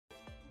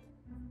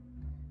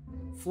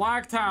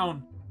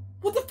Flagtown.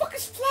 What the fuck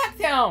is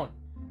Flagtown?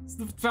 It's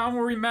the town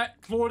where we met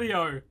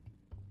Claudio.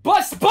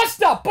 Bus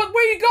stop! But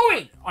where are you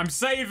going? I'm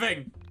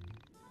saving.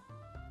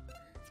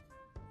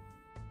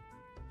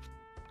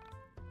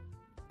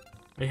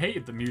 I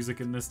hated the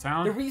music in this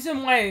town. The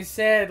reason why I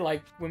said,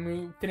 like, when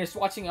we finished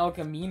watching El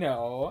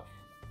Camino,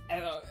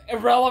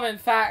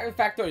 irrelevant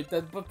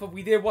factoid, but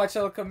we did watch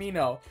El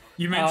Camino.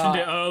 You mentioned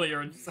it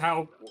earlier and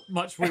how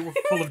much we were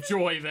full of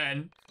joy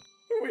then.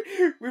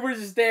 We were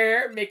just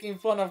there making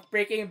fun of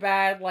Breaking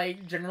Bad,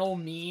 like, general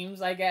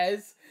memes, I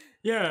guess.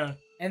 Yeah.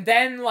 And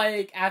then,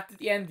 like, after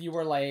the end, you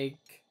were like,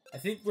 I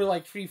think we're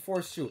like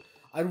 3/4 through.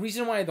 A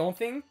reason why I don't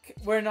think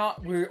we're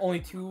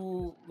only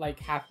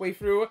halfway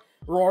through.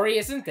 Rory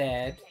isn't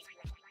dead.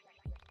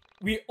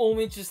 We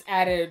only just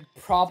added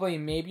probably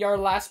maybe our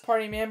last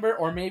party member,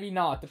 or maybe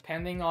not,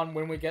 depending on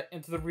when we get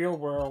into the real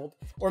world.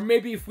 Or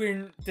maybe if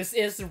this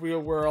is the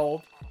real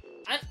world.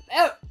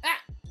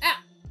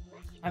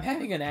 I'm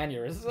having an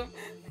aneurysm.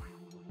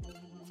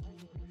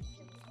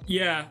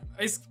 Yeah,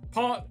 it's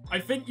part. I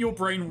think your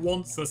brain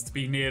wants us to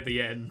be near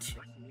the end,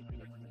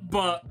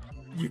 but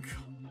you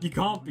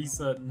can't be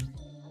certain.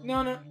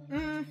 No.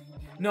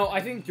 No,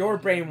 I think your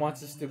brain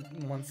wants us to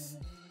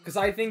because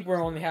I think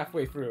we're only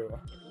halfway through.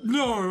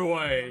 No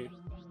way.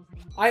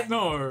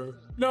 No.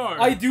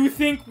 I do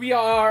think we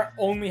are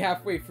only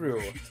halfway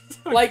through.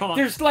 Like,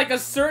 there's like a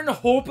certain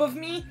hope of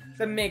me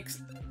that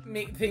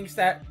thinks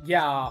that,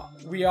 yeah,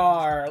 we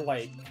are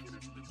like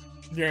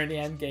near the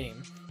end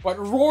game. But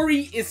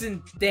Rory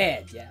isn't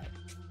dead yet.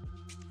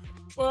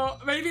 Well,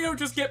 maybe they'll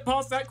just get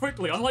past that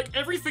quickly. Unlike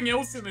everything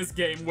else in this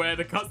game where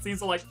the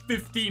cutscenes are like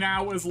 15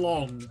 hours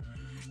long.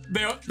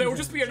 There'll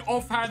just be an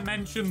offhand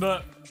mention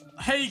that,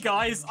 hey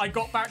guys, I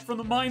got back from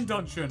the mine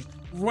dungeon.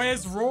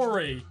 Where's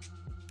Rory?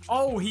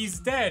 Oh, he's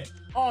dead.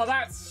 Oh,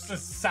 that's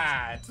just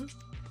sad.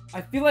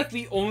 I feel like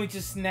we only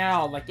just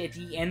now, like at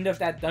the end of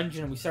that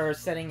dungeon, we started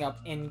setting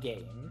up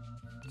endgame.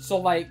 So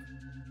like,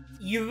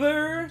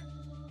 either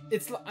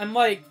I'm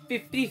like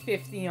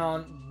 50-50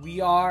 on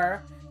we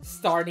are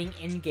starting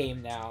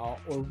endgame now,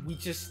 or we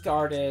just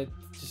started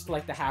just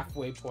like the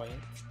halfway point.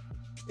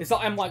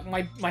 I'm like,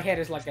 my head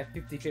is like at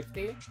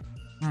 50-50.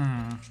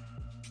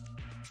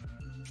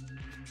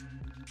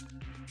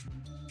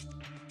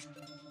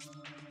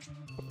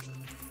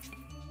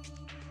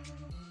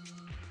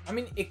 I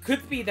mean, it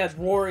could be that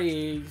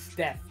Rory's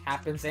death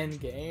happens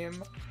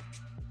endgame.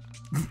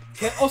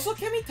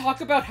 Can we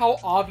talk about how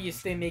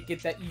obvious they make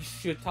it that you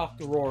should talk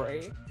to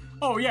Rory?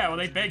 Oh yeah, well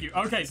they beg you.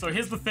 Okay, so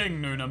here's the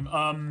thing,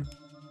 Noonam.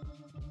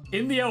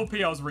 In the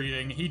LP I was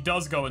reading, he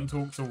does go and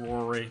talk to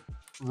Rory.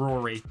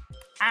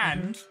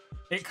 And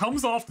it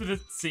comes after the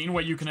scene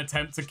where you can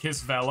attempt to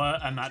kiss Vela,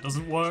 and that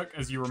doesn't work,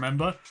 as you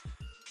remember.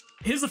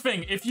 Here's the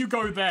thing, if you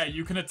go there,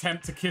 you can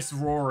attempt to kiss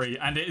Rory,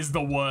 and it is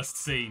the worst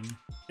scene.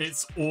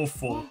 It's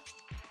awful.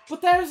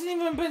 But that hasn't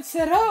even been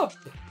set up!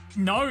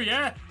 No,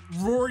 yeah.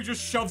 Rory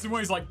just shoves him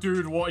away, he's like,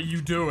 dude, what are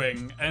you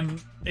doing?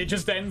 And it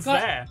just ends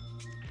there.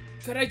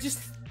 Could I just...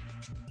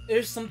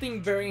 There's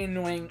something very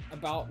annoying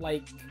about,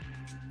 like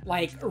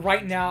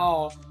right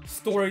now,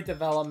 story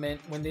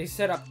development when they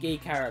set up gay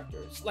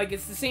characters. Like,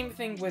 it's the same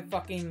thing with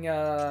fucking,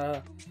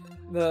 the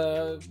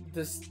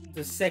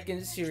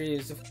second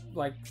series of,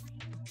 like,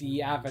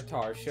 the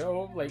Avatar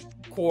show. Like,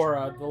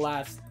 Korra, the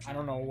last, I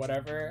don't know,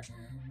 whatever.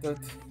 The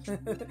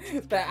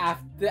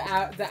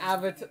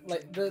Avatar,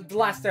 like, the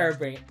last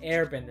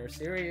Airbender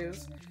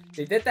series.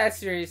 They did that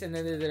series, and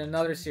then they did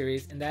another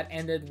series, and that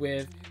ended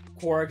with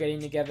Korra getting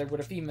together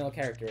with a female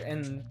character,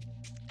 and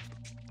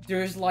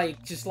there's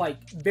like just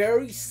like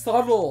very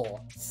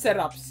subtle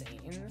setup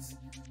scenes,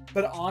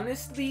 but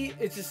honestly,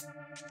 it's just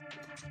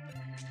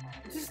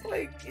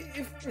like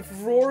if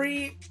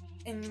Rory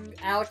and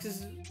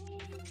Alex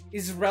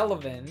is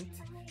relevant,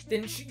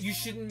 then you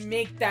should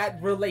make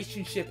that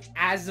relationship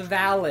as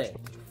valid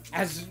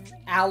as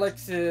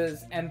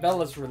Alex's and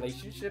Bella's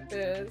relationship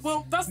is.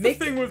 Well, that's the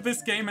thing with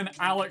this game and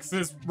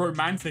Alex's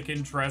romantic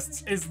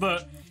interests, is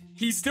that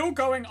he's still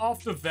going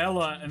after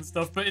Vela and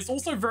stuff, but it's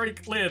also very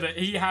clear that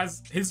he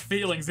has his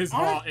feelings, his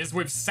heart is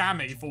with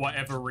Sammy for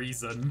whatever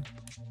reason.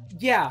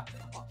 Yeah.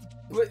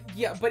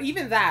 But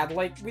even that,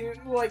 like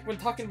when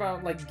talking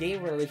about like gay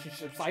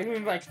relationships, I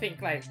even like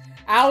think like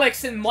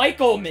Alex and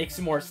Michael makes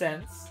more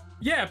sense.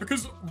 Yeah,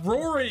 because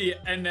Rory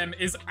and them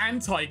is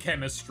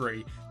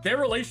anti-chemistry. Their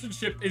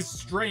relationship is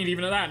strained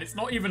even at that, and it's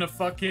not even a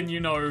fucking, you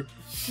know...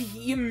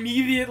 He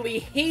immediately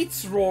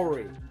hates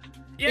Rory.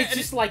 Yeah, it's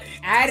just like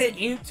added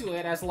into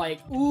it as like,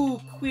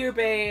 ooh, queer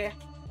bae.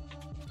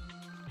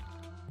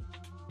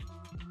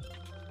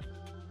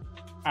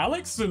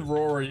 Alex and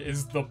Rory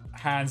is the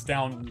hands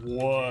down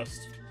worst.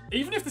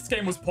 Even if this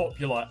game was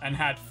popular and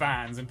had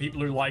fans and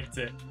people who liked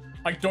it,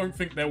 I don't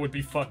think there would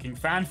be fucking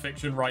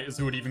fanfiction writers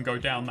who would even go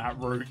down that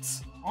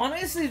route.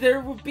 Honestly, there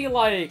would be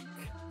like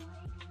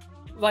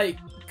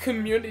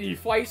community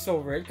fights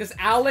over it, because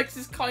Alex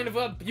is kind of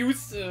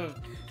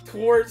abusive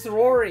towards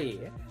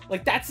Rory.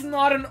 Like, that's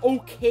not an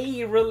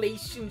okay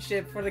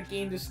relationship for the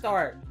game to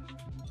start.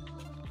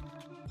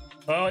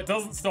 Oh, it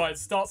doesn't start. It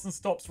starts and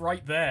stops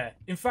right there.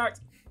 In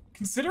fact,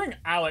 considering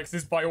Alex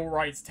is by all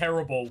rights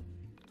terrible.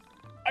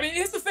 I mean,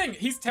 here's the thing,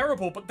 he's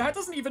terrible, but that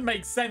doesn't even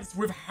make sense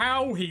with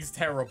how he's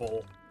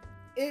terrible.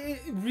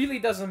 It really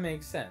doesn't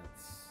make sense.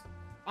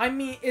 I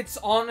mean, it's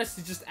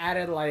honestly just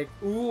added like,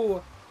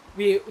 ooh,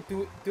 we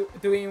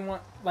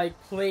want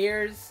like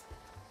players?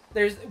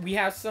 We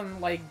have some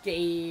like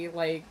gay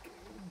like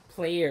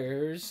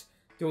players.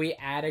 Do we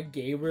add a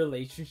gay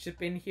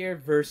relationship in here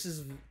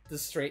versus the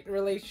straight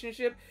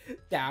relationship?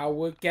 That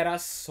would get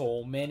us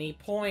so many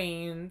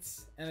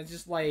points. And it's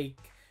just like,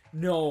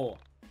 no,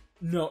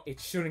 it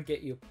shouldn't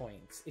get you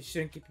points. It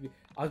shouldn't get you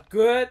a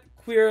good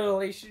queer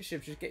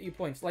relationship. Should get you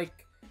points.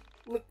 Like,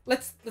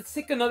 let's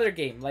take another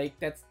game like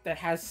that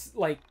has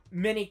like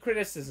many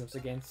criticisms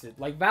against it,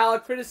 like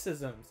valid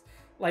criticisms,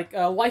 like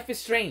Life is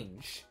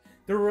Strange.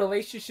 The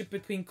relationship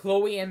between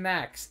Chloe and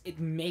Max, it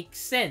makes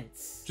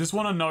sense. Just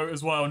want to note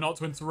as well, not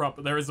to interrupt,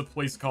 but there is a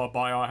police car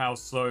by our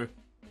house, so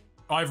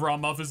either our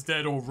mother's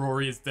dead or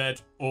Rory is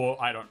dead,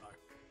 or I don't know.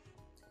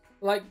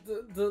 Like,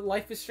 the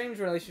Life is Strange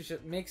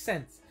relationship makes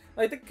sense.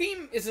 Like, the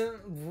game isn't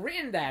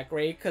written that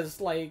great, because,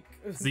 like...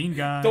 Zine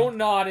guy. Don't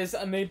Nod is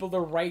unable to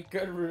write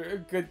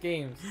good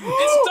games.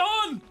 It's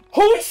done!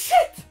 Holy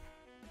shit!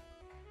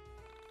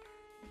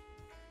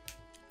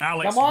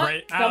 Alex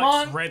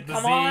read the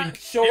zine.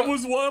 It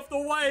was worth the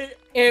wait.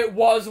 It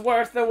was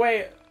worth the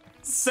wait.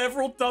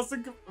 Several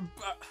dozen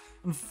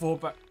and 4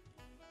 back.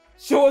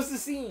 Show us the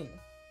scene.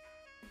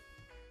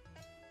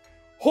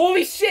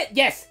 Holy shit!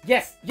 Yes.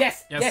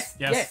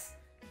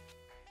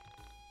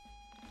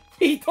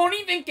 We don't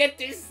even get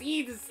to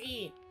see the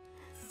scene.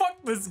 Fuck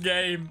this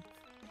game.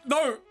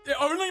 No, it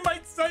only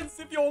makes sense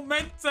if you're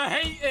meant to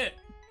hate it.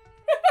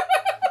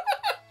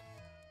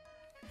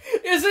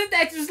 Isn't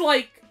that just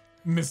like...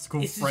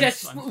 Mystical it's French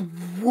just the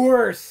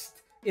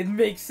worst. It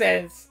makes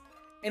sense.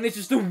 And it's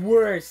just the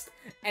worst.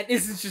 And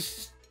isn't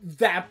just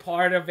that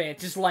part of it.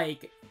 Just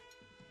like,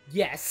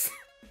 yes.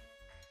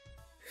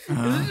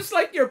 Is it just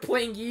like you're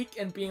playing YIIK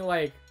and being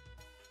like,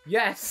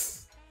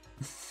 yes.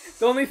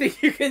 The only thing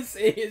you can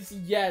say is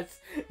yes.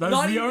 That's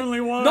not the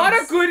only one. Not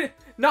a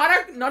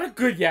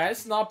good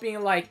yes. Not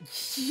being like,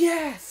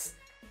 yes.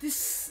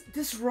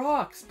 This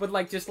rocks. But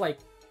like, just like,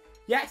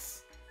 yes.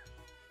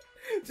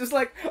 Just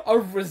like a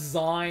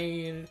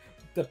resigned,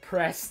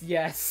 depressed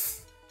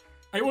yes.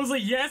 It was a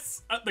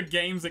yes at the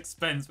game's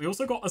expense. We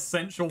also got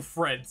essential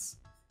threads.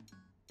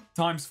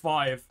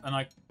 ×5, and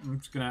I'm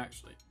just gonna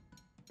actually...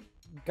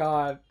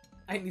 God,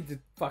 I need to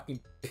fucking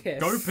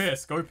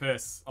piss. Go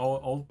piss.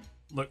 I'll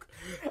look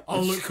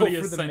for the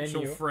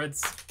essential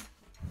threads.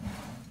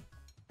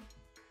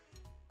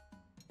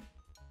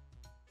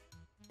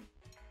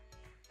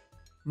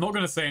 I'm not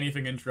gonna say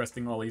anything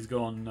interesting while he's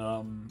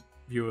gone,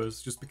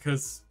 viewers, just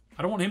because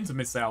I don't want him to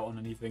miss out on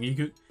anything. You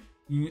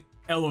can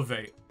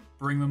elevate,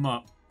 bring them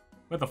up.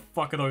 Where the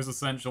fuck are those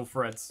essential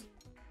threads?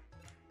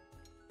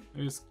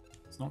 It's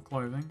not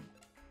clothing.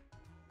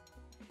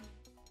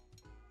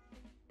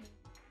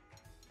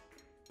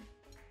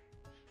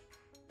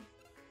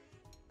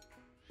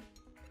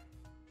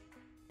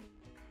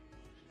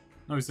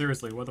 No,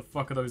 seriously, where the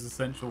fuck are those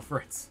essential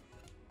threads?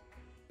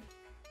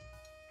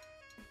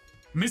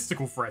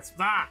 Mystical threads.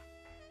 Ah!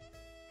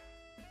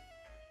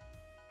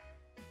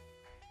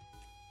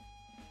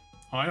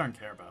 Oh, I don't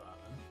care about that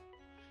then.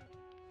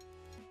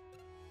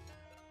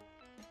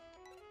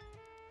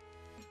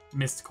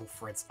 Mystical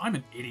threads. I'm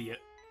an idiot.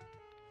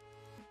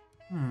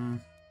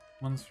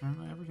 One's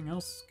from everything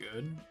else is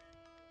good.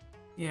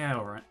 Yeah,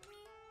 alright.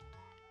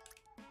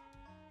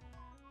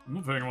 I'm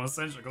not putting one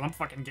essential because I'm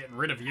fucking getting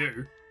rid of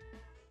you.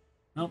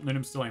 Nope,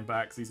 Noonum still ain't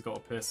back because he's got a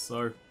piss,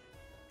 so...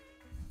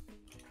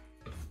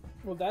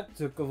 Well, that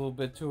took a little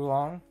bit too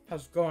long.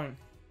 How's it going?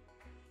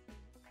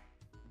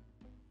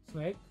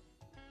 Snake?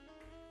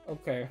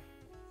 Okay.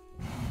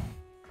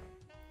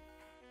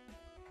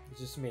 It's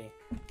just me.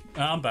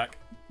 I'm back.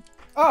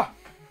 Ah!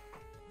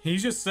 He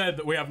just said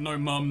that we have no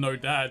mum, no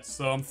dad,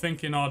 so I'm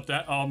thinking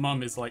our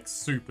mum is like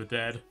super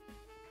dead.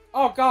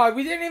 Oh god,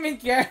 we didn't even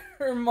get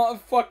her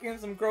fucking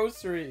some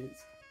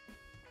groceries.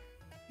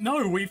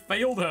 No, we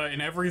failed her in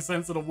every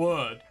sense of the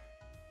word.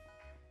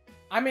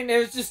 I mean, it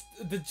was just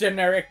the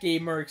generic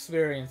gamer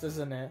experience,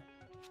 isn't it?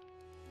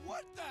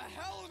 What the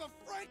hell are the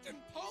Frank and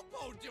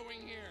Popo doing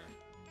here?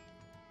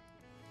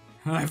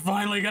 They're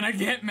finally gonna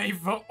get me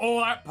for all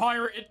that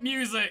pirated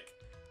music.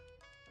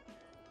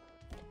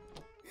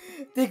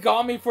 They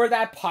got me for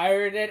that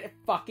pirated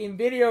fucking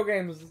video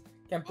games.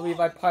 Can't believe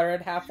I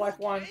pirated Half-Life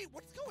 1. Hey,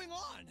 what's going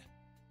on?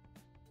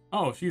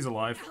 Oh, she's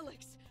alive.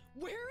 Alex,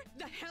 where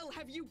the hell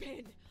have you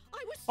been?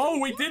 I was so Oh,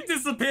 we worried. did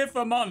disappear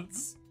for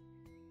months.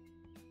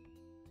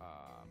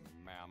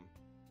 Ma'am,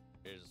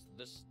 is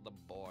this the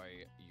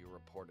boy you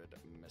reported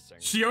missing?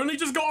 She only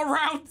just got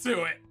around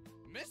to it.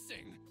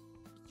 Missing?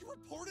 You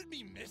reported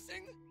me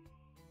missing?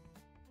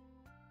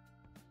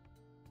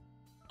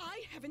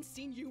 I haven't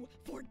seen you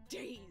for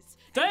days.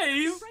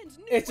 Days? Friends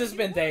knew It's where just you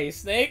been were. days,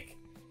 Snake.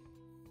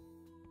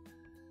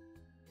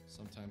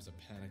 Sometimes a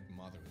panicked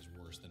mother is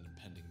worse than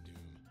impending doom.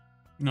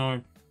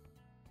 No.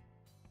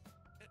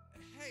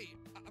 Hey,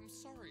 I'm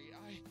sorry,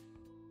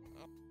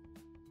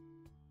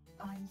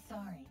 I'm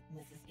sorry,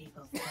 Mrs.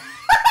 Eagleson.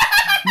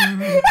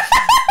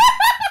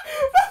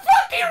 The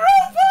fucking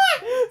robot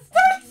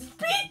starts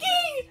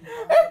speaking,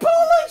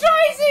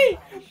 apologizing.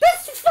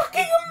 That's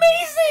fucking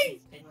amazing.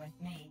 He's been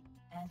with me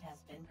and has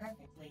been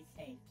perfectly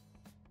safe.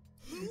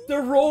 The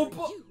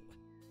robot.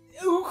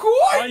 You. Who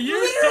are you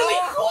literally?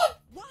 dog?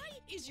 Why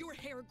is your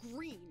hair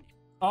green?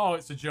 Oh,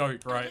 it's a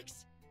joke, right?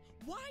 Alex,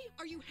 why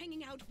are you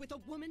hanging out with a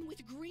woman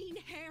with green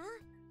hair?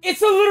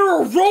 It's a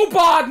literal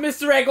robot,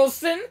 Mr.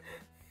 Eggleston.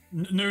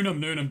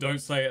 Noonum, don't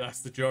say it.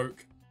 That's the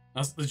joke.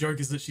 That's the joke,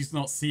 is that she's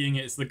not seeing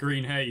it. It's the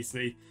green hair, you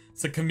see.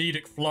 It's a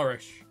comedic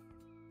flourish.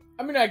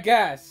 I mean, I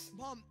guess.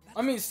 Mom,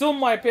 I mean, still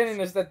my opinion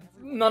is that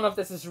none of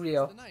this is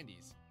real. the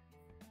 90s.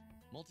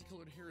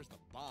 Multicolored hair is the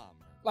bomb.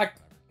 Like,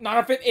 none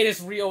of it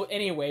is real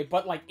anyway,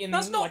 but like in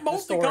That's not like, the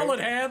story. multicolored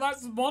hair.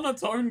 That's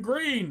monotone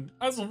green.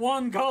 That's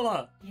one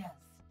color. Yes,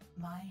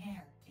 my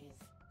hair is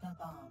the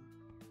bomb.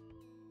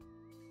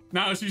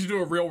 Now she should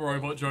do a real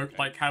robot joke,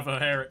 like have her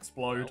hair Well,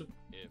 explode.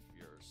 if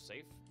you're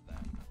safe, then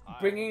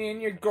Bringing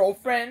in your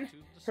girlfriend,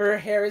 her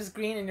hair is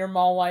green, and your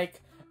mom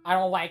like, I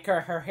don't like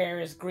her. Her hair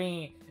is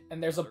green,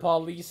 and there's a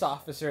police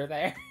officer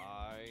there.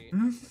 I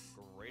am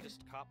the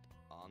greatest cop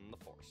on the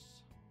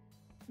force.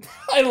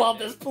 I love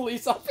this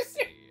police officer.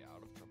 Stay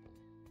out of trouble.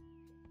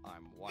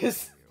 I'm watching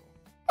His- you.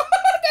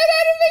 That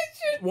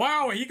animation.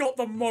 Wow, he got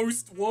the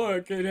most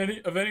work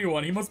of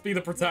anyone. He must be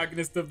the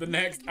protagonist of the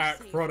next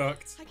ACK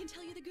product. I can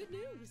tell you the good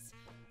news.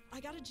 I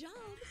got a job.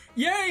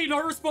 Yay,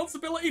 no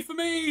responsibility for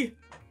me.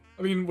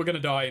 I mean, we're gonna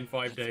die in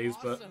 5 days,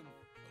 but Awesome.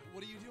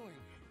 What are you doing?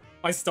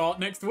 I start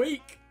next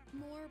week.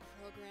 More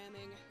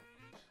programming.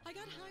 I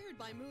got hired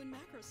by Moon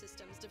Macro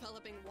Systems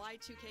developing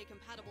Y2K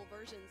compatible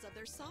versions of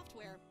their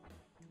software.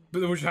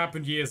 But which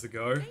happened years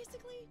ago.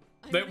 Basically,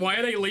 I'm Why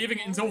are they remaking leaving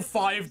it all until the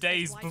 5 systems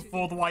days Y2K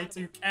before the compatible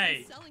Y2K?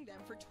 and selling them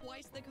for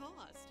twice the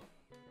cost.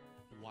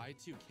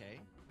 Y2K?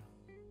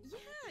 Yeah,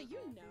 you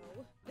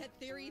know. That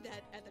theory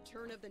that at the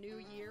turn of the new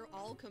year,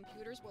 all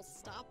computers will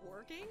stop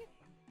working?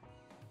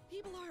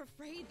 People are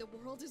afraid the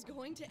world is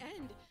going to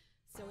end,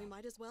 so we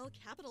might as well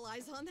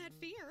capitalize on that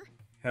fear.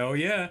 Hell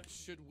yeah.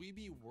 Should we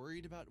be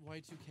worried about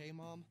Y2K,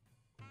 Mom?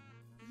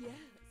 Yes,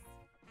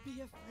 be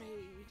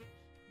afraid.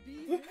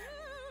 Be very afraid.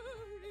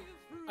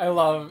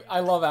 I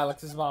love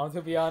Alex's mom,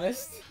 to be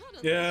honest.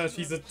 Yeah,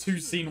 she's a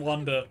 2-scene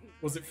wonder.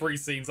 Was it 3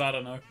 scenes? I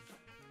don't know.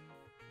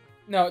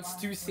 No, it's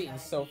Why 2 would scenes I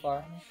so be far.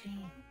 a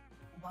machine?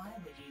 Why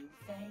would you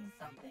say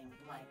something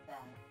like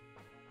that?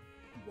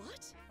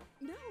 What?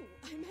 No,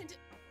 I meant.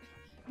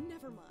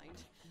 Never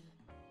mind.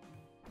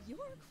 You're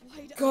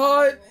quite.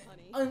 God, unusual,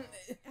 honey.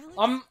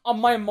 I'm,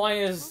 Alex, my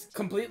mind is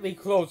completely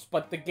closed,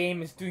 but the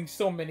game is doing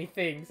so many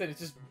things, and it's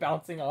just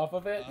bouncing off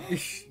of it.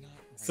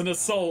 It's an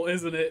assault,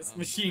 isn't it? It's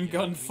machine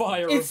gun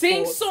fire. It's saying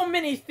reports. so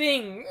many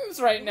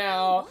things right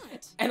now,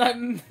 what? and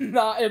I'm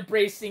not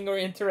embracing or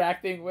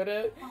interacting with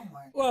it.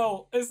 Homework.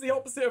 Well, it's the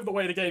opposite of the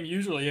way the game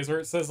usually is, where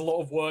it says a lot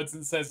of words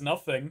and says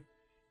nothing.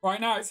 Right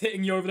now, it's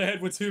hitting you over the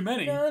head with too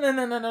many.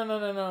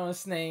 No,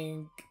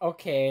 Snake.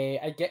 Okay,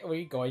 I get where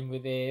you're going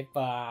with it,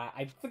 but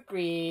I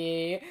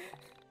disagree.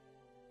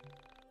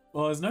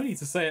 Well, there's no need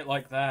to say it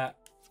like that.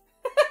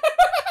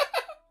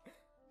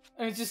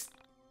 I mean,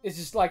 it's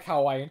just like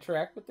how I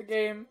interact with the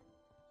game.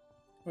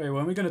 Wait,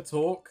 when are we gonna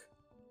talk?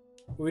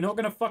 Are we not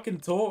gonna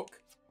fucking talk?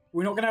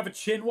 We're not gonna have a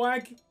chin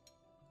wag?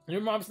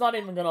 Your mom's not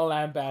even gonna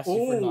lambast you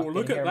for Oh, not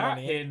look getting at her that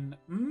money. hin.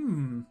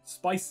 Mmm,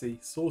 spicy,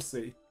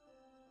 saucy.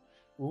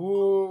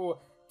 Ooh,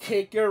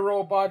 take your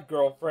robot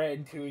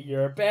girlfriend to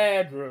your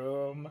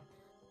bedroom.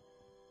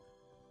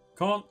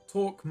 Can't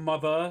talk,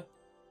 mother.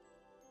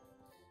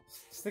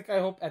 Stick, I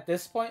hope at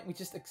this point we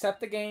just accept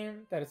the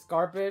game, that it's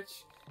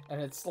garbage, and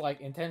it's like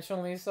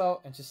intentionally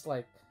so, and just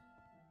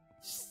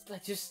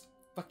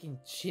fucking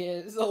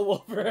jizz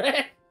all over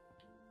it.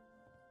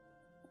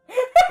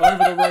 Over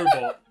the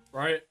robot,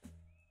 right?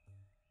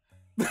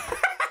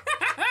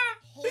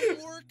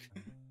 Homework?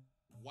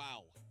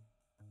 Wow.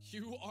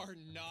 You are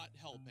not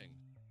helping.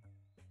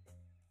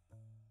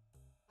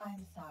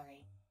 I'm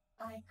sorry.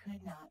 I could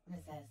not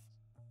resist.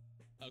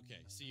 Okay,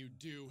 so you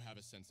do have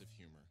a sense of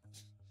humor.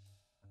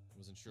 I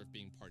wasn't sure if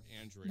being part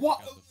android What?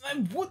 took out the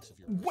fun What? parts of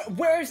your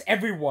Where's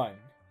everyone?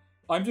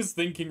 I'm just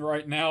thinking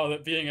right now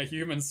that being a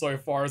human so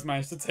far has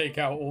managed to take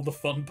out all the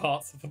fun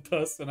parts of a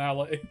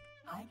personality.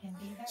 I can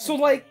be very So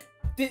like,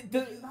 brave.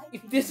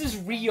 if this is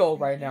real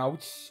right now,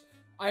 which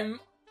I'm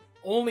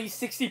only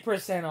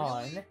 60%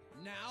 on. Really?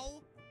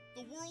 Now?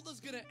 The world is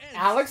gonna end.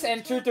 Alex So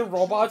entered the talk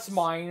robot's choice.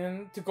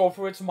 mind to go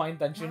through its mind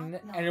dungeon,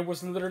 and it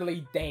was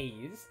literally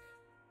days.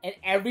 And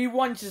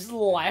everyone just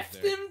left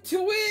him to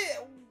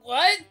it?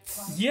 What?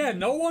 Yeah,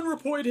 no one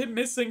reported him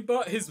missing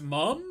but his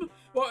mum?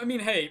 Well, I mean,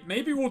 hey,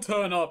 maybe we'll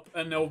turn up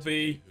and there'll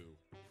be... Who?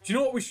 Do you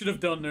know what we should have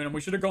done, Noonan?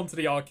 We should have gone to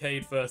the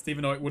arcade first,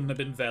 even though it wouldn't have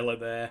been Vela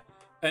there.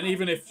 And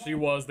even if she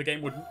was, the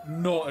game would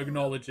not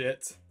acknowledge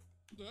it.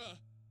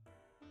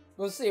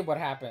 We'll see what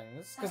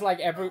happens. Cause like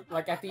at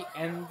the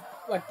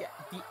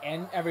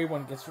end,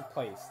 everyone gets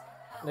replaced.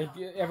 Like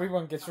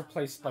everyone gets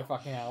replaced by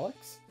fucking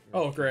Alex.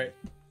 Oh, great.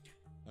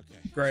 Okay.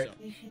 Great. So,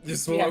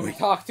 Just We have to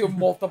talk to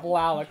multiple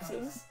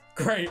Alexes.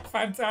 Great,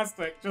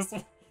 fantastic. Just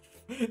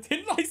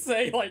didn't I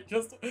say like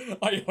just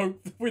I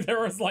hope there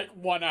was like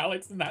one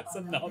Alex and that's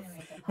enough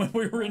when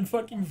we were in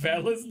fucking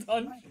Vela's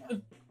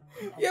dungeon?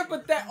 Yeah,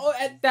 but that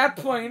at that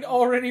point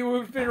already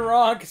would have been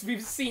wrong because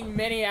we've seen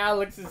many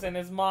Alexes in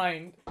his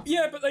mind.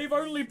 Yeah, but they've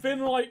only been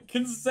like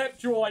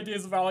conceptual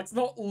ideas of Alex,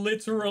 not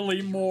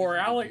literally more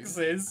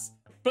Alexes.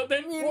 But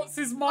then what's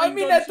his mind? I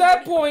mean, at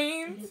that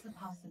point,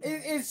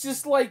 it's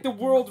just like the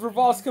world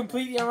revolves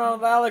completely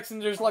around Alex,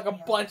 and there's like a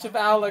bunch of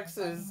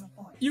Alexes.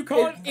 You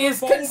can't. It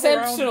is revolve around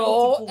conceptual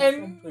multiple and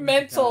something.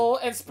 mental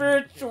and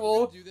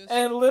spiritual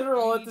and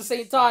literal at the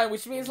same time,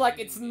 which means like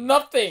it's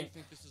nothing. I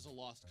think this is a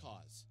lost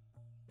cause.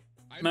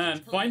 I'm Man,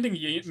 determined finding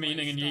to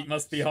meaning in stop YIIK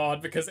must be this.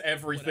 hard because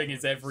everything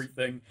is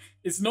everything.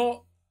 It's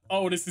not,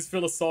 oh, this is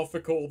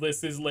philosophical,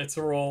 this is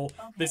literal,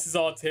 this is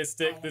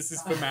artistic, this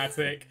is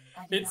thematic.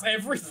 It's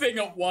everything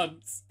at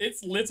once.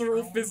 It's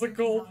literal,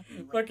 physical,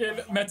 fucking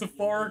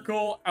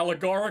metaphorical,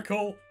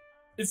 allegorical.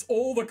 It's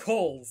all the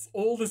calls,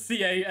 all the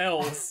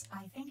CALs,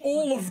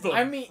 all of them.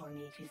 I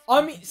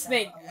mean,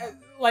 Snake,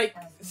 like,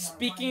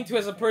 speaking to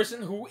as a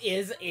person who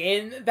is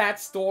in that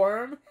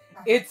storm,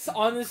 it's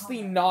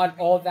honestly not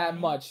all that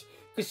much.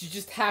 Because you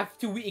just have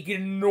to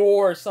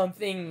ignore some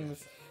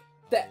things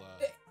that,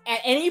 at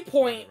any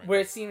point where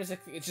it seems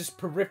like it's just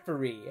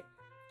periphery,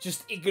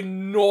 just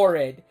ignore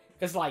it.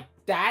 Because, like,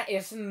 that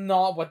is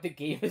not what the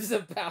game is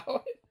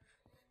about.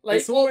 Like,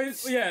 It's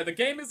always, yeah, the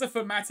game is a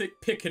thematic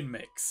pick and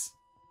mix.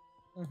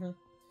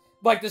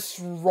 like, the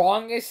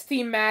strongest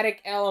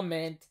thematic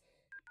element,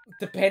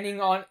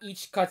 depending on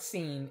each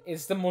cutscene,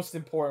 is the most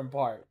important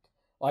part.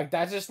 Like,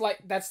 that's just, like,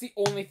 that's the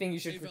only thing you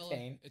should Hey, Bella,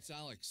 retain. it's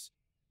Alex.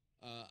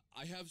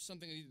 I have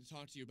something I need to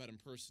talk to you about in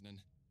person, and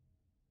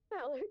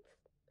Alex,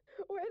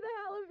 where the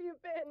hell have you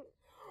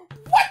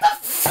been? What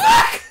the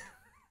fuck?!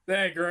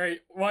 They're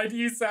great. Why do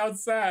you sound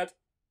sad?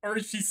 Or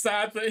is she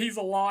sad that he's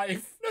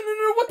alive?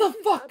 No, what the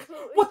fuck?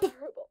 Absolutely What the...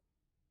 terrible.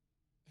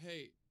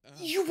 hey,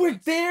 You were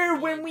that's there what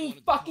I when we wanted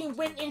to fucking talk to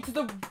went you into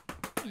the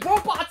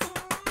robot's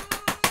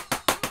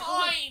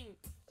mind!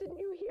 Didn't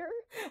you hear?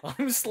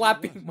 I'm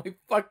slapping my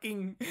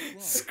fucking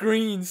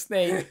screen,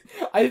 Snake.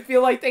 I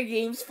feel like the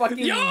game's fucking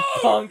Yo!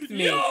 punked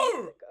me. Yo!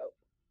 Go.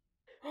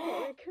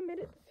 Rory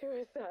committed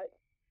suicide.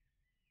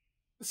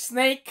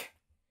 Snake,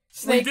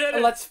 Snake, did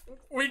it. let's...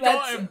 We got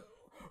let's- him.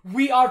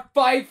 We are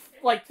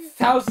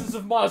thousands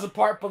of miles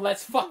apart, but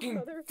let's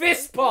fucking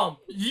fist pump!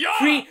 Yeah!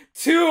 3,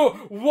 2,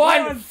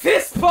 1,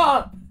 fist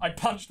pump! I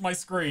punched my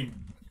screen.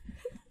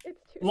 It's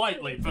too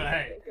Lightly, scary but to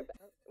hey. think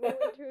about. We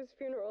went to his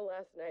funeral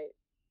last night.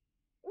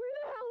 Where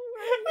the hell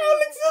were you?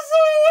 Alex is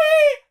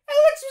away!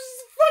 Alex was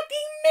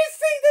fucking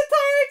missing the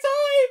entire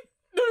time!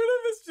 No,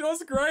 this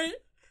was great.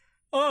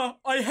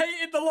 I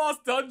hated the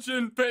last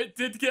dungeon, but it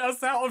did get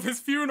us out of his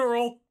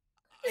funeral.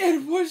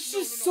 It was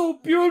just so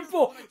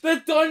beautiful!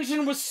 The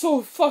dungeon was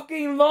so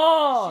fucking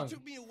long! She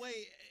took me away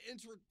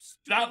into her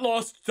That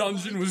last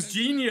dungeon was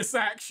genius,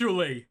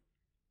 actually.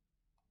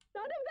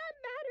 None of that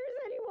matters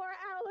anymore,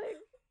 Alex.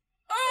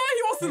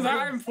 He wasn't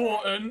that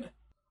important.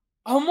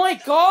 Oh my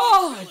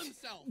god!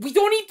 himself. We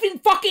don't even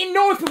fucking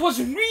know if it was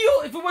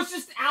real, if it was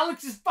just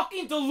Alex's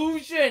fucking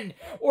delusion,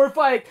 or if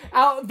like,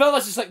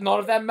 Bella's just like, none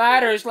of that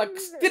matters, like,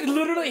 did it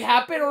literally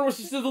happen, or was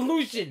it just a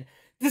delusion?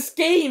 This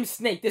game,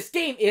 Snake, this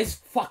game is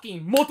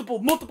fucking multiple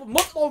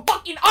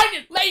fucking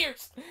onion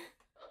layers!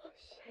 Oh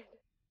shit.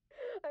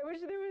 I wish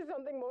there was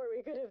something more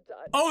we could have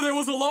done. Oh, there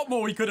was a lot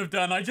more we could have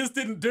done. I just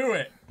didn't do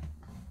it.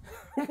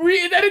 We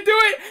didn't do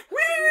it! We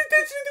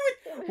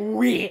didn't intentionally do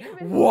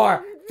it! We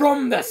were,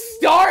 from the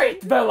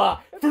start,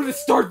 Bella! From the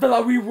start,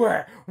 Bella, we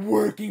were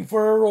working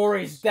for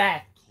Rory's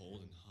death!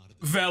 Cold and hot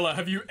at the Vela,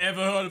 have you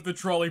ever heard of the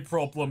trolley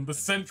problem? The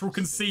central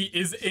conceit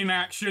is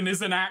inaction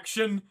is an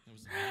action.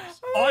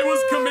 I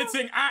was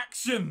committing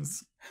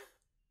actions.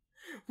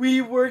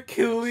 We were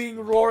killing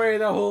Rory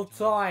the whole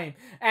time.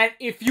 And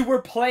if you were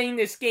playing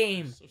this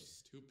game so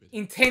stupid.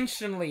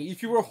 intentionally,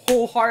 if you were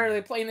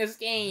wholeheartedly playing this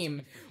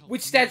game,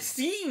 which that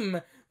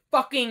Steam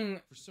fucking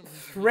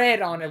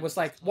thread on it was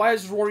like, why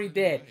is Rory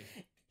dead?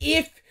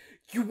 If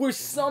you were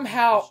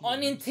somehow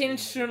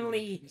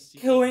unintentionally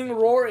killing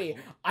Rory,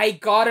 I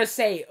gotta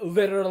say,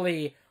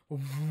 literally,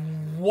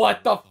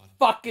 what the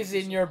fuck is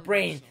in your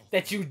brain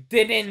that you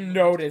didn't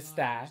notice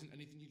that? Isn't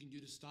anything you can do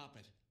to stop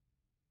it.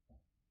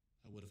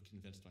 I would have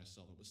convinced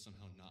myself it was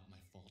somehow not my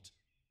fault.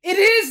 It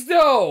is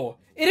though!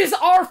 It is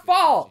our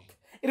fault!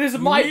 It is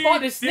my We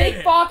fault, it's did Snake's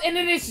it. fault, and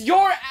it's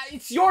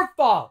your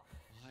fault!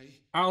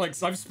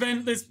 Alex, I've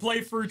spent this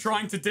playthrough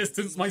trying to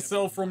distance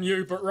myself from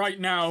you, but right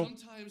now,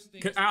 Sometimes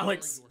things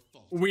Alex, are your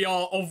fault. we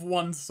are of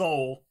one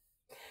soul.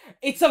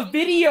 It's a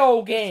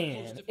video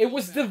game! It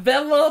was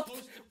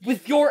developed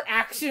with your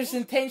actions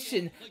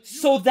intention,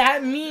 so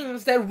that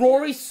means that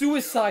Rory's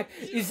suicide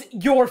is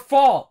your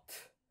fault.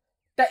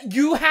 That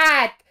you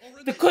had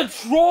the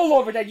control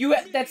over that,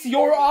 that's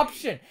your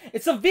option.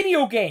 It's a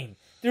video game.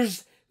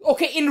 There's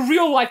Okay, in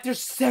real life, there's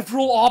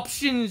several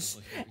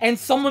options, and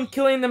someone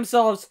killing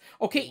themselves.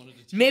 Okay,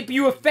 maybe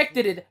you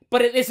affected it,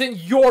 but it isn't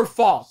your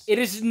fault. It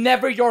is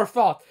never your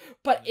fault.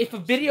 But if a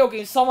video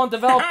game, someone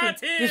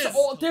developed it,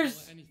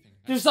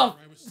 there's a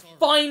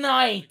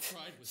finite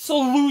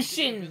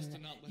solution,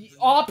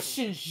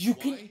 options you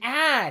can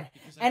add,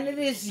 and it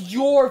is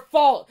your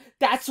fault.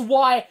 That's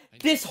why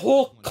this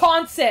whole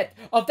concept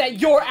of that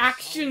your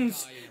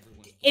actions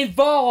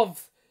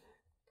involve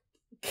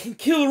can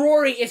kill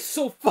Rory is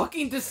so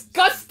fucking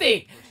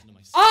disgusting.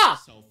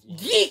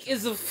 YIIK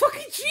is a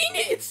fucking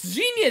genius. It's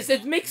genius.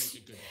 It makes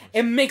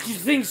you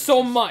think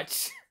so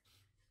much.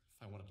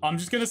 I'm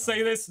just gonna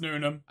say this,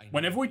 Noonam.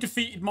 Whenever we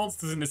defeated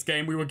monsters in this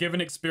game, we were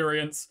given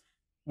experience.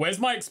 Where's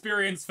my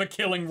experience for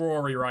killing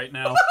Rory right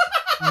now?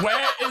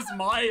 Where is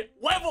my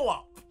level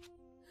up?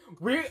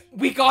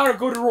 We gotta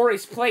go to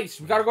Rory's place.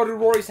 We gotta go to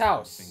Rory's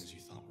house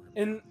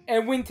in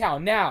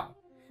Windtown now.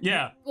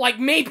 Yeah. Like,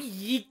 maybe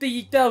YIIK,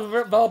 the YIIK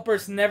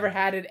developers never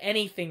added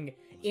anything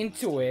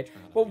into it,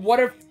 but what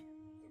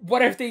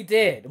if they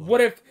did? What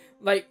if,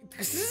 like,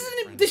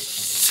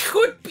 this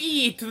should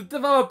be to the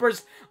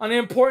developers an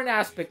important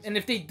aspect, and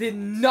if they did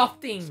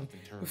nothing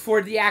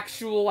for the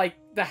actual, like,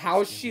 the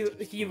house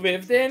he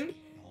lived in,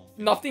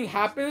 nothing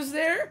happens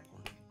there,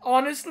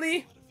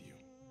 honestly,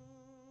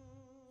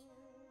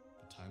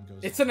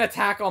 it's an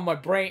attack on my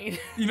brain.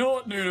 You know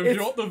what, Noonam? You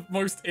know what the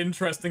most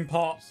interesting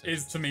part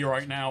is to me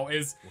right now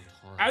is,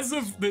 as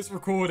of this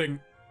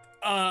recording,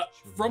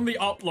 from the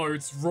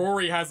uploads,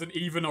 Rory hasn't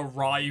even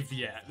arrived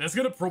yet. There's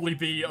gonna probably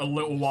be a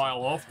little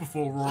while off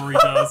before Rory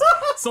does.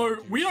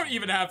 So we don't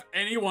even have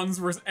anyone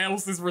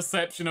else's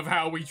reception of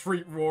how we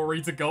treat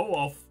Rory to go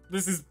off.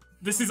 This is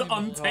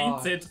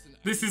untainted.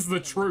 This is the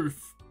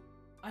truth.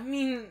 I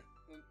mean,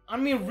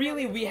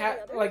 really, we have,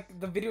 like,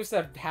 the videos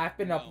that have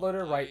been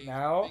uploaded right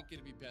now.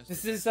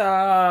 This is,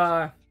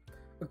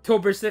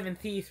 October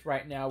 17th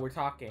right now, we're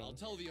talking.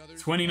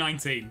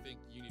 2019.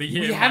 The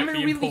year we haven't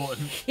really important.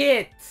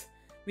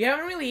 We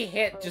haven't really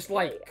hit just,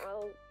 like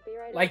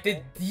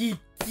the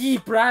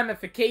deep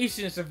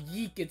ramifications of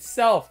YIIK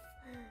itself.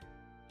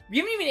 We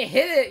haven't even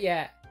hit it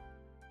yet.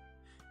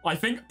 I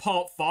think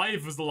part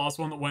 5 was the last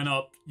one that went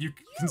up. You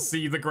can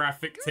see the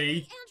graphic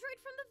tee.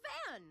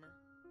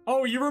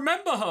 Oh, you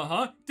remember her,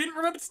 huh? Didn't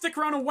remember to stick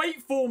around and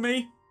wait for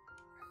me.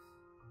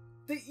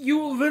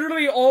 You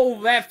literally all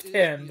left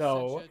him,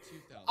 though.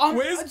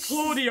 Where's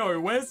Claudio?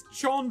 Where's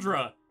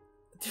Chandra?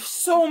 There's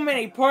so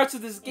many parts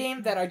of this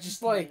game that I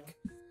just, like...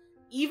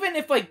 Even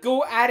if I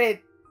go at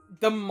it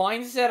the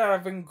mindset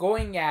I've been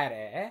going at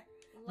it,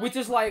 which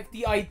is, like,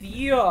 the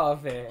idea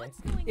of it,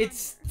 it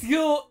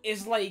still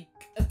is, like,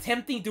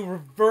 attempting to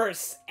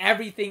reverse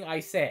everything I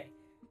say.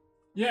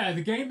 Yeah,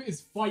 the game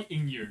is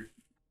fighting you.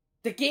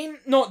 The game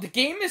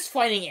is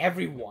fighting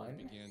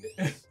everyone.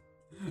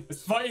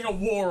 It's fighting a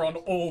war on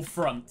all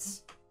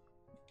fronts.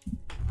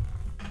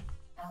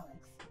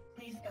 Alex,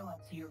 please go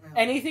up to your room.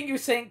 Anything you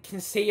can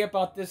say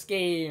about this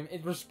game,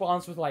 it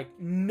responds with like,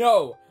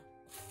 no,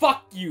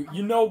 fuck you,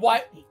 you know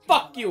what?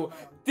 Fuck you.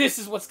 This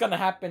is what's gonna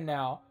happen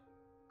now.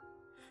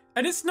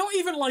 And it's not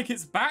even like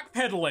it's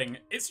backpedaling,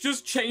 it's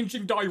just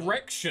changing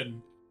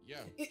direction.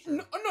 Yeah,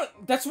 No,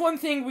 that's one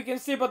thing we can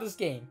say about this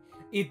game.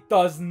 It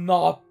does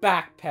not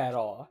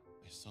backpedal.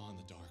 I saw in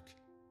the dark.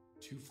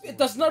 It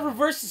does not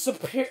reverse its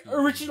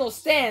original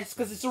stance,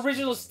 because its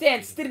original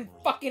stance didn't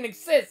fucking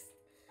exist.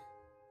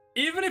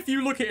 Even if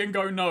you look at it and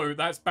go, no,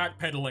 that's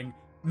backpedaling.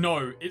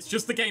 No, it's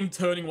just the game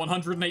turning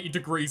 180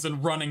 degrees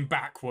and running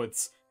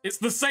backwards. It's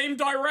the same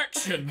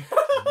direction.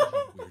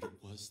 Weird it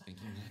was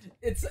thinking that.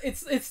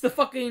 It's the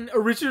fucking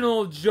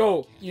original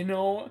joke, you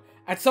know?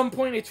 At some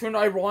point it turned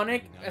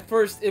ironic. At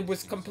first it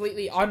was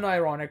completely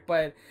unironic,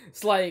 but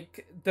it's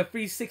like the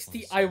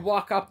 360, I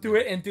walk up to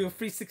it and do a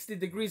 360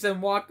 degrees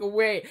and walk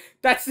away.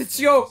 That's the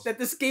joke that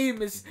this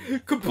game is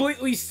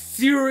completely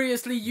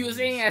seriously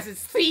using as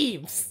its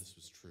themes.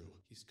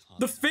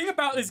 The thing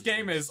about this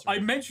game is, I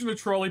mentioned the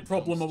trolley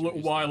problem a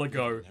little while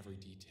ago.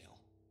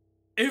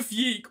 If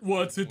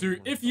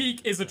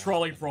YIIK is a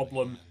trolley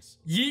problem,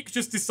 YIIK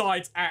just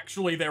decides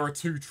actually there are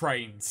 2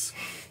 trains.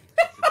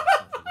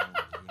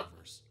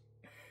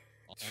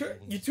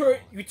 You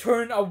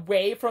turn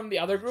away from the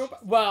other group?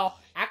 Well,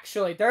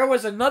 actually, there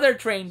was another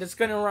train that's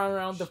gonna run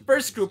around the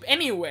first group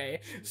anyway,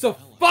 so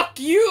fuck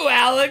you,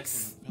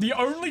 Alex! The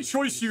only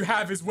choice you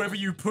have is whether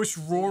you push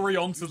Rory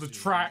onto the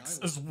tracks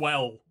as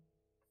well.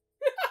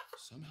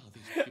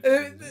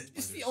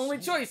 It's the only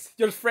choice.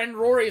 Your friend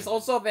Rory is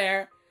also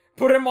there.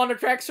 Put him on the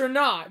tracks or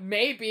not.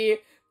 Maybe.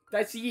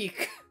 That's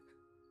YIIK.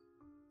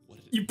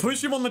 You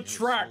push him on the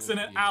tracks and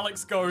then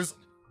Alex goes,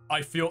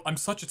 I'm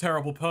such a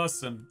terrible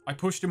person. I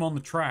pushed him on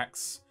the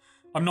tracks.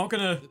 I'm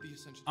gonna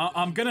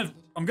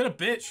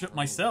bitch at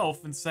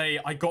myself and say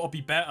I gotta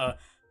be better,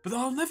 but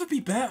I'll never be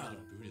better.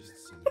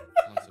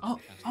 I'll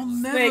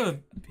never be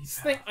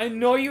better. I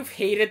know you've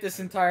hated this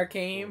entire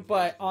game,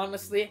 but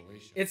honestly,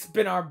 it's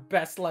been our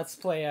best Let's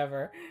Play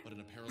ever. But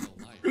in a parallel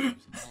life,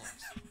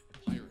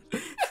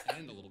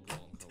 and a little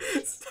girl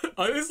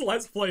in This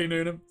Let's Play,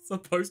 Noonam, it's a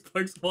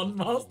post-1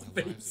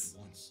 masterpiece.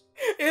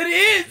 It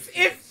is!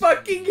 It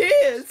fucking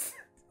is!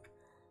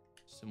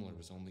 Similar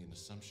was only an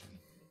assumption.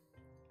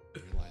 I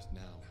realize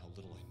now how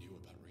little I knew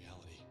about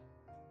reality.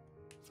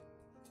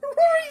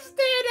 Rory's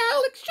dead,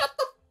 Alex! Shut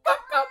the fuck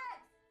up!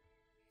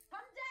 Come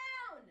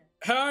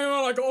down! Hang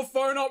on, I gotta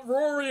phone up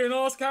Rory and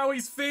ask how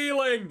he's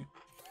feeling.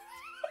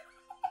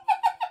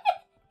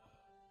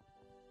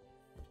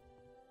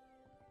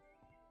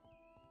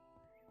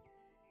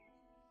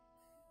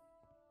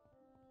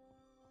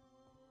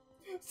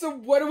 So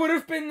what would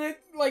have been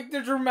like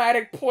the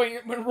dramatic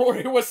point when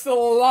Rory was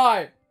still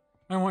alive?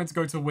 I wanted to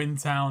go to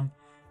Windtown.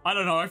 I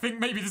don't know, I think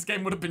maybe this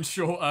game would have been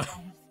shorter. I have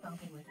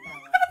spoken with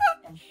Bella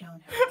and shown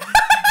her.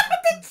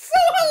 That's so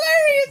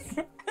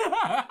hilarious!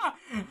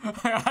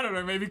 I don't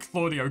know, maybe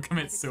Claudio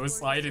commits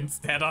suicide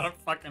instead, I don't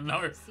fucking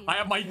know. I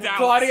have my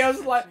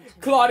doubts.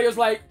 Claudio's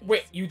like,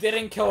 wait, you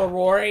didn't kill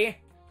Rory?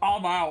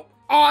 I'm out.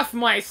 Off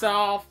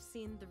myself! I've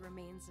seen the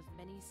remains of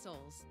many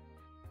souls.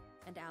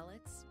 And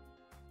Alex,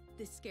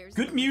 this scares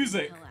Good the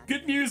music. hell out of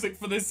Good me. music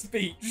for this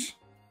speech.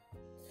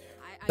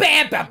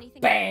 Bam, Bam, bam,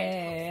 bam,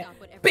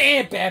 bam,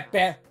 bam, bam,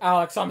 bam.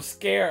 Alex, I'm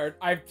scared.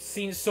 I've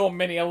seen so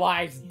many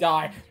lives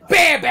die.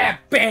 Bam, bam,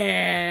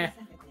 bam,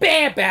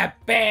 bam, bam,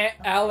 bam.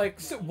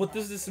 Alex, what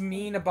does this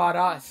mean about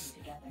us?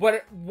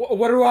 What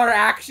do our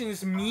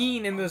actions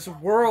mean in this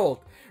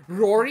world?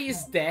 Rory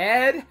is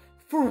dead?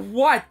 For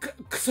what?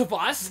 'Cause of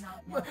us?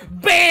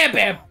 Bam,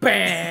 bam,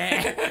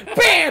 bam,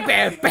 bam,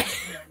 bam, bam.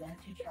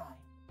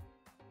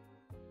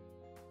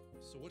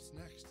 So what's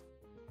next?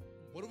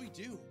 What do we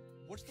do?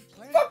 What's the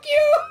plan? Fuck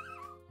you!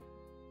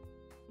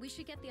 We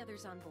should get the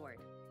others on board.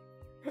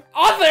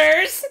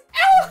 Others?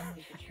 Ow!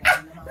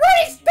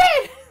 Rory's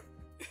dead!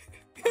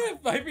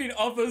 I mean,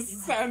 others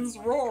sans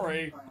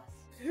Rory.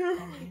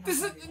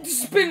 This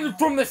has been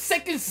from the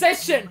second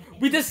session.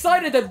 We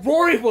decided that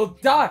Rory will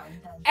die,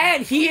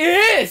 and he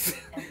is.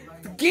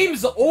 The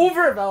game's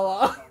over,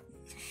 Bella.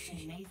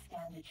 She may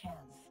stand a chance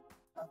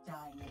of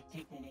dying with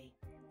dignity.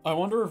 I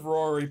wonder if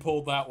Rory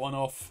pulled that one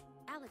off.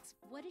 Alex,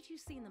 what did you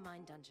see in the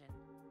mine dungeon?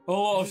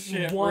 Oh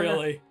shit, One-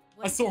 really?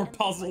 What I did saw a the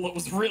puzzle that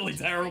was really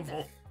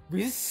terrible.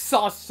 We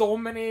saw so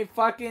many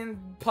fucking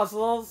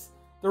puzzles.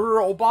 The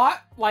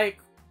robot, like,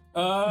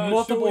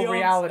 multiple should we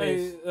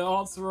realities.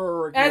 Answer her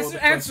or ignore the question?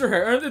 answer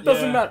her. It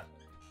doesn't Yeah. matter.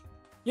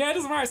 Yeah, it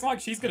doesn't matter. It's not like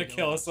she's gonna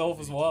kill herself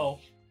as well.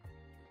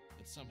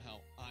 That somehow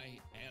I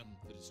am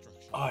the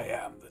destruction. I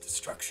am the I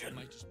destruction.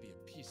 might just be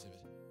a piece of it.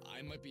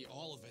 I might be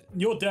all of it.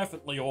 You're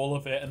definitely all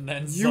of it, and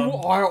then You some.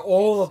 are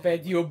all of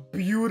it, you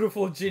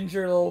beautiful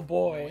ginger little No, I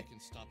boy. can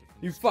stop it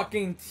from You the start.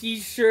 fucking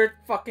t-shirt,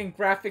 fucking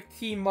graphic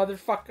tee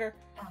motherfucker.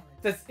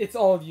 Alex, It's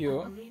all I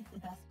you. believe the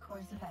best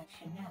course of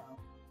action now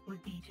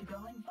would be to go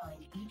and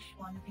find each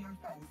one of your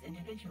friends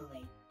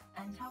individually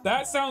and talk to That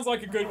them sounds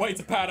like a good way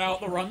to pad out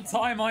the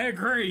runtime. I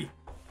agree.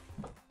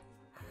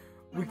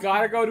 We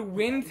gotta go to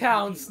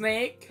Windtown,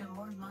 Snake. The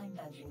more mind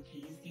dungeon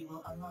keys you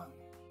will unlock,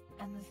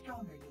 and the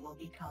stronger you will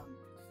become.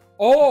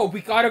 Oh,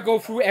 we gotta go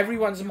through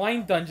everyone's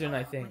mind dungeon,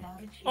 I think. Without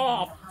achieving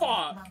Oh, the highest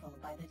fuck. level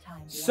by the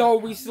time the So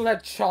outcome we still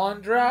have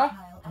Chandra,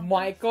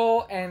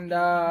 Michael, and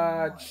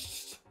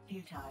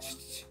futile.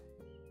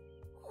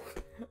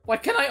 why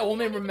can I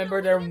only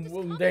remember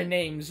their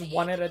names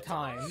one at a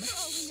time? Oh,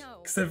 we know.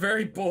 Because they're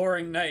very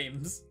boring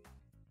names.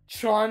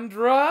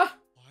 Chandra?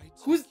 Why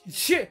Who's can't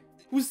shit?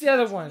 Who's the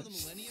other one? the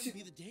millennium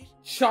be the date?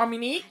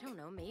 Shaminique? I don't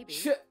know, maybe.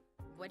 Shit.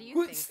 What do you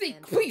Who, think? Snake,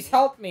 Stan? please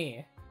help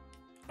me.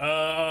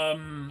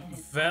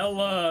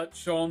 Vela,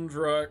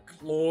 Chandra,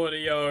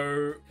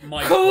 Claudio,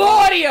 Michael.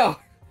 Claudio!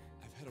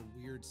 I've had a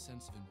weird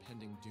sense of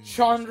impending doom.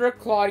 Chandra,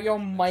 Claudio,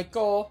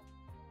 Michael.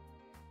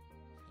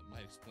 That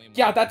might explain why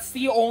Yeah, I that's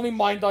remember the only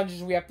mind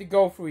dungeons we have to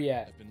go through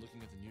yet. I've been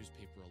looking at the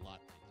newspaper a lot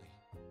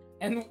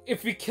lately. And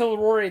if we kill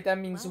Rory, that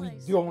means Well, we I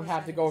don't suppose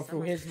have to I go have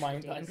through so his much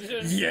mind to do.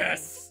 dungeon.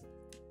 Yes!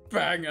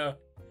 Banger.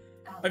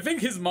 I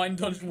think his mind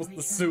dungeon was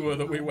the sewer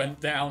that we went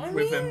down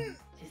with him.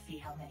 To see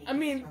how many I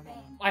mean, keys remain.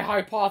 I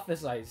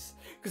hypothesize.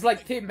 Because,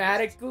 like,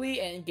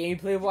 thematically and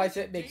gameplay-wise,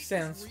 it makes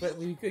sense, but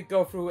we could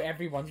go through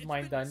everyone's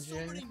mind So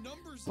many dungeon.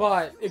 numbers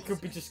But and it could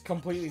be zeros. just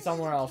completely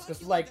somewhere else.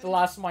 Because, like, the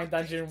last mind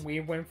dungeon we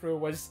went through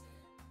was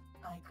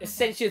I could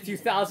Essentially not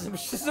 2000,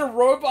 which is a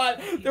robot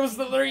that was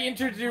literally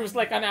introduced,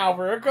 like, an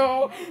hour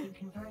ago. You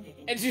converted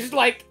it And she's,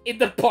 like, in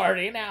the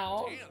party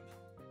now. Damn!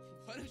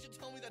 Why didn't you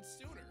tell me that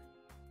sooner?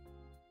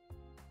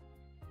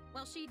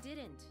 Well, she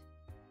didn't.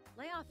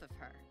 Lay off of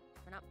her.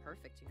 We're not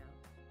perfect, you know.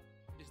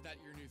 Is that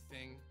your new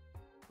thing?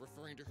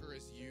 Referring to her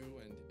as you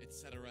and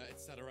etc.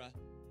 etc.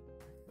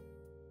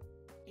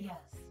 Yes.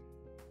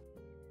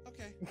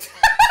 Okay. I'm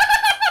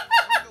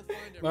gonna go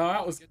find No, everyone that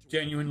and was get to work.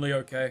 genuinely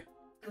okay.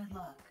 Good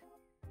luck.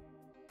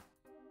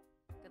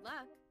 Good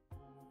luck.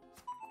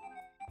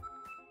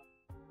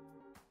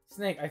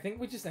 Snake, I think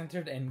we just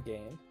entered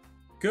endgame.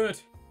 Good.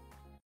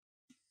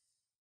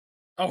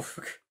 Oh,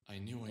 fuck. I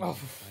knew I needed Oh, to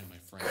find my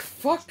friends.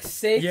 Fuck's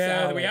sake,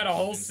 Yeah, we Alex. had a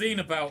whole scene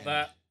about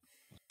that.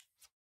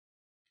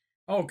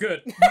 Oh,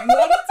 good.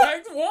 One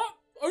text? What?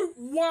 Oh,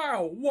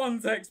 wow.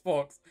 One text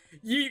box.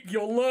 YIIK,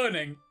 you're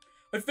learning.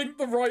 I think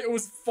the writer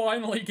was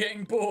finally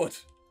getting bored.